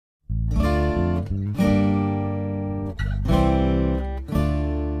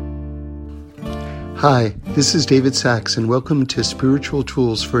Hi, this is David Sachs, and welcome to Spiritual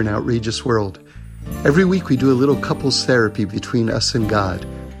Tools for an Outrageous World. Every week we do a little couples therapy between us and God.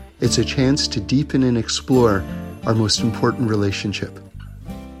 It's a chance to deepen and explore our most important relationship.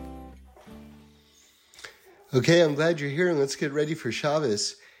 Okay, I'm glad you're here, and let's get ready for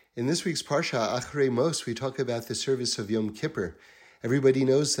Shabbos. In this week's Parsha, Acherei, we talk about the service of Yom Kippur. Everybody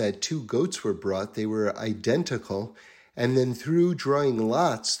knows that 2 goats were brought. They were identical. And then through drawing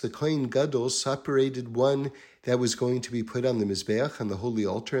lots, the Kohen Gadol separated one that was going to be put on the Mizbeach, on the holy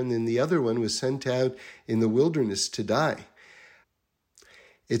altar, and then the other one was sent out in the wilderness to die.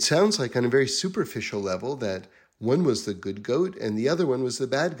 It sounds like on a very superficial level that one was the good goat and the other one was the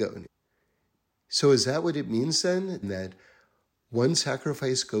bad goat. So is that what it means then? That one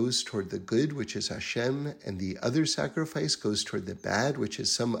sacrifice goes toward the good, which is Hashem, and the other sacrifice goes toward the bad, which is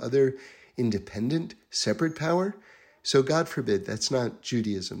some other independent, separate power? So God forbid, that's not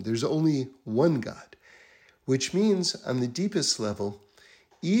Judaism. There's only one God, which means on the deepest level,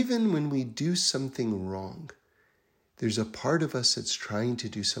 even when we do something wrong, there's a part of us that's trying to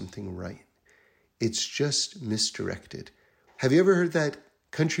do something right. It's just misdirected. Have you ever heard that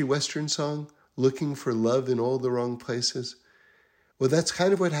country western song, Looking for Love in All the Wrong Places? Well, that's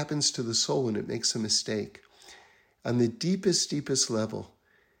kind of what happens to the soul when it makes a mistake. On the deepest level,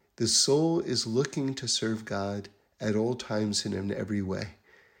 the soul is looking to serve God at all times and in every way.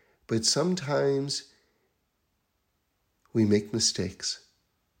 But sometimes we make mistakes.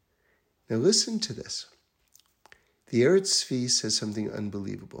 Now listen to this. The Eretz Tzvi says something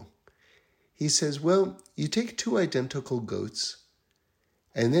unbelievable. He says, well, you take 2 identical goats,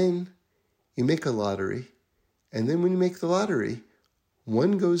 and then you make a lottery, and then when you make the lottery,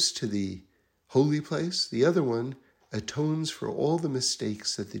 one goes to the holy place, the other one atones for all the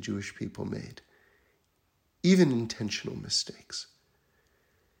mistakes that the Jewish people made. Even intentional mistakes.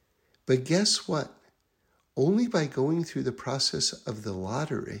 But guess what? Only by going through the process of the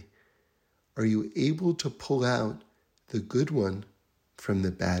lottery are you able to pull out the good one from the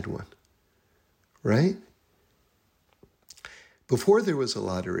bad one. Right? Before there was a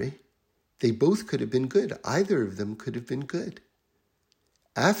lottery, they both could have been good. Either of them could have been good.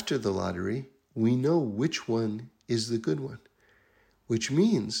 After the lottery, we know which one is the good one, which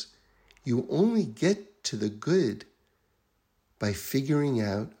means you only get to the good by figuring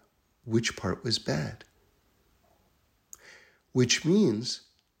out which part was bad. Which means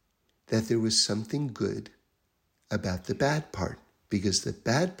that there was something good about the bad part, because the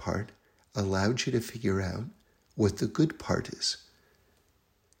bad part allowed you to figure out what the good part is.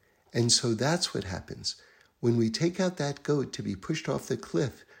 And so that's what happens. When we take out that goat to be pushed off the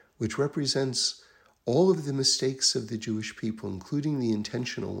cliff, which represents all of the mistakes of the Jewish people, including the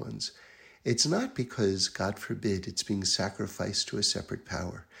intentional ones, it's not because, God forbid, it's being sacrificed to a separate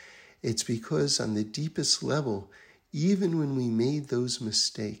power. It's because on the deepest level, even when we made those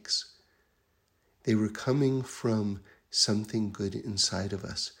mistakes, they were coming from something good inside of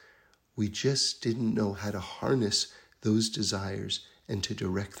us. We just didn't know how to harness those desires and to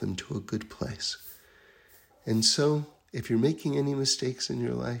direct them to a good place. And so, if you're making any mistakes in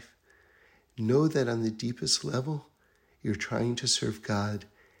your life, know that on the deepest level, you're trying to serve God.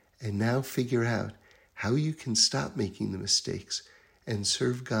 And now figure out how you can stop making the mistakes and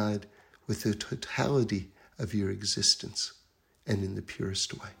serve God with the totality of your existence and in the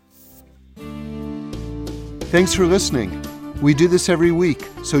purest way. Thanks for listening. We do this every week,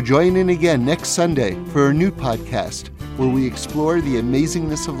 so join in again next Sunday for a new podcast where we explore the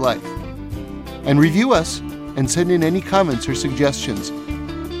amazingness of life. And review us and send in any comments or suggestions.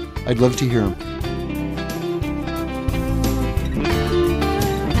 I'd love to hear them.